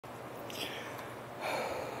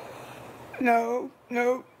No,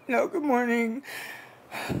 no, no, good morning.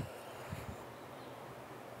 I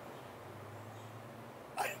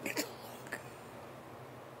didn't get to look.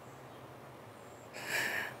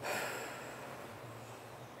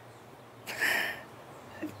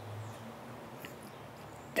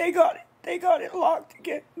 They got it locked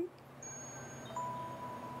again.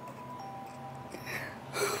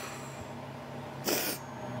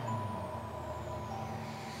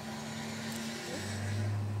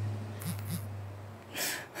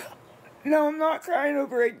 No, I'm not crying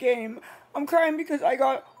over a game. I'm crying because I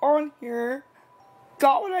got on here,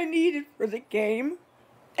 got what I needed for the game,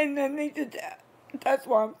 and then they did that. That's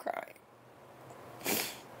why I'm crying.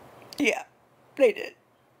 Yeah, they did.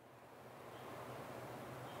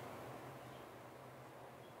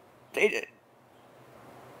 They did.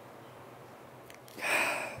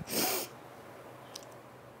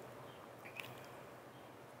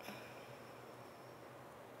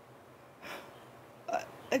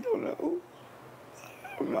 I don't know.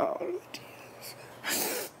 I don't know what it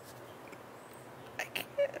is. I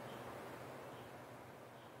can't.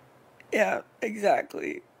 Yeah,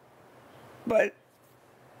 exactly. But,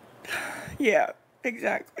 yeah,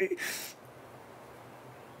 exactly.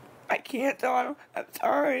 I can't tell I don't have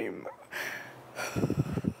time.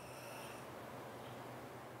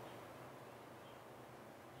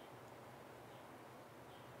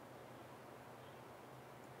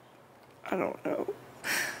 I don't know.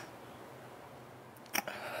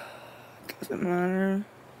 Doesn't matter.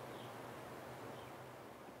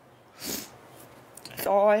 That's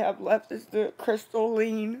all I have left is the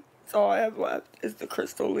Crystalline. That's all I have left is the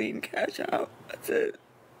Crystalline cash out. That's it.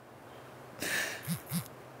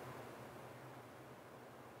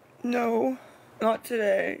 No, not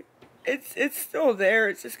today. It's still there.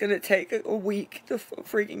 It's just gonna take a week to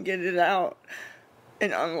freaking get it out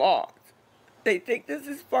and unlocked. They think this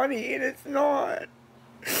is funny and it's not.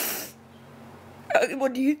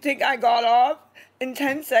 What do you think I got off in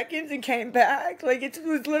 10 seconds and came back? Like it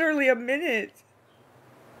was literally a minute.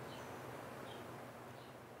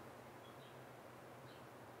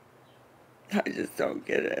 I just don't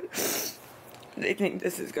get it. They think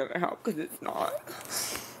this is gonna help because it's not.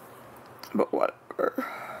 But whatever.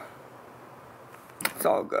 It's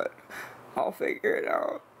all good. I'll figure it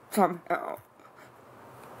out somehow.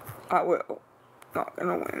 I will. Not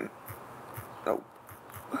gonna win. Nope.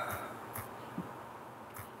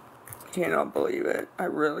 Cannot believe it. I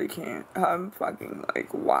really can't. I'm fucking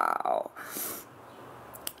like, wow.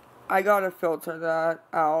 I gotta filter that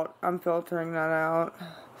out. I'm filtering that out.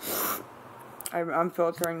 I'm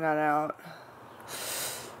filtering that out.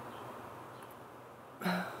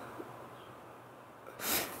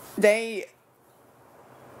 They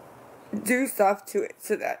do stuff to it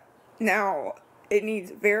so that now it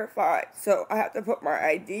needs verified. So I have to put my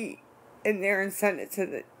ID in there and send it to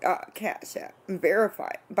the Cash App and verify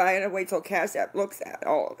it. But I gotta wait till Cash App looks at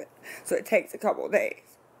all of it. So it takes a couple of days.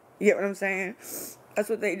 You get what I'm saying? That's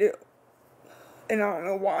what they do. And I don't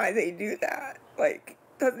know why they do that. Like,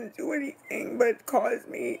 doesn't do anything but cause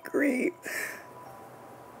me grief.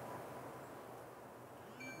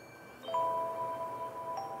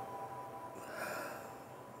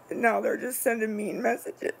 And now they're just sending mean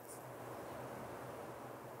messages.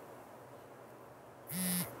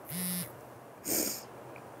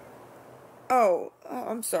 Oh,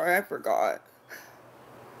 I'm sorry, I forgot.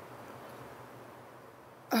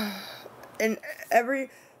 And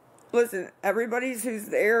listen, everybody's who's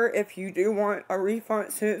there, if you do want a refund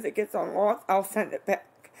as soon as it gets unlocked, I'll send it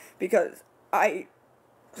back. Because I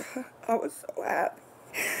was so happy.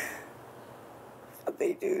 What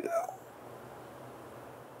they do though.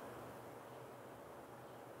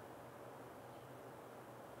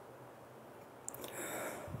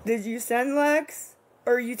 Did you send Lex?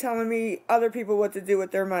 Or are you telling me other people what to do with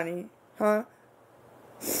their money? Huh?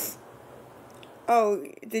 Oh,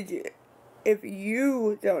 did you? If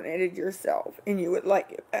you donated yourself and you would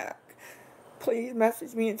like it back, please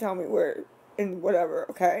message me and tell me where and whatever,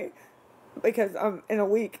 okay? Because in a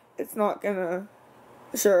week, it's not gonna.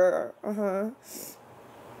 Sure,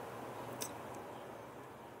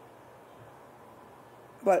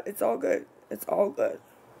 But it's all good. It's all good.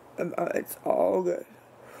 It's all good.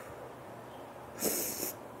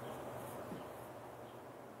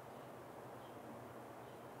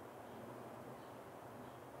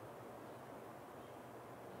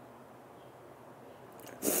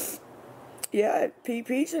 Yeah,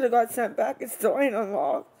 PP should have got sent back. It still ain't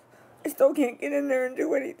unlocked. I still can't get in there and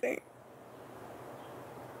do anything.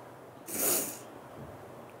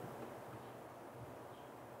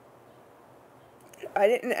 I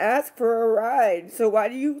didn't ask for a ride, so why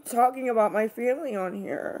are you talking about my family on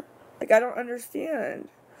here? Like, I don't understand.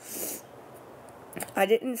 I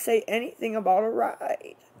didn't say anything about a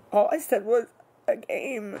ride. All I said was a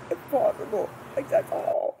game, if possible. Like, that's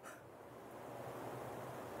all.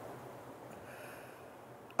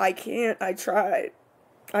 I can't. I tried.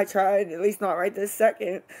 At least not right this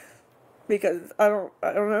second. Because I don't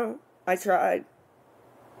know. I tried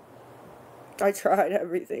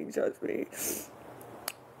everything, trust me.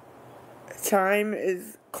 Time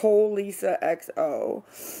is Cole Lisa XO.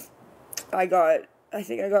 I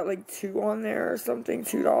think I got like 2 on there or something,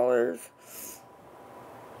 $2.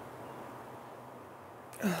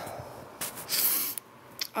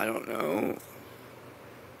 I don't know.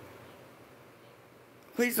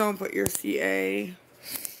 Please don't put your CA.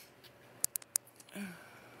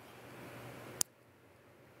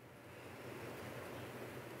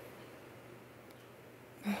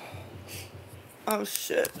 Oh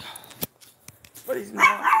shit. But he's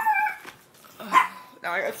not.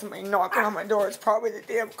 Now I got somebody knocking on my door. It's probably the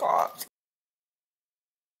damn cops.